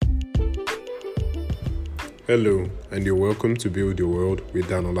Hello, and you're welcome to Build Your World with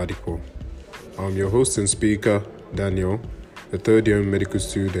Dan Oladipo. I'm your host and speaker, Daniel, a third year medical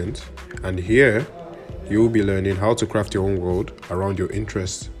student, and here you'll be learning how to craft your own world around your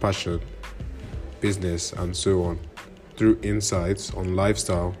interests, passion, business, and so on through insights on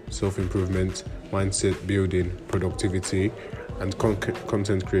lifestyle, self-improvement, mindset building, productivity, and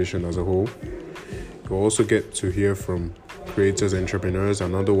content creation as a whole. You'll also get to hear from creators, entrepreneurs,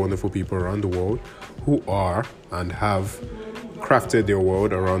 and other wonderful people around the world who are and have crafted their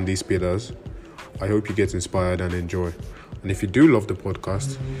world around these pillars. I hope you get inspired and enjoy. And if you do love the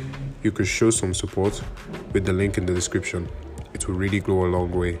podcast, you could show some support with the link in the description. It will really go a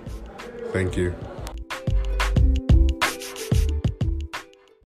long way. Thank you.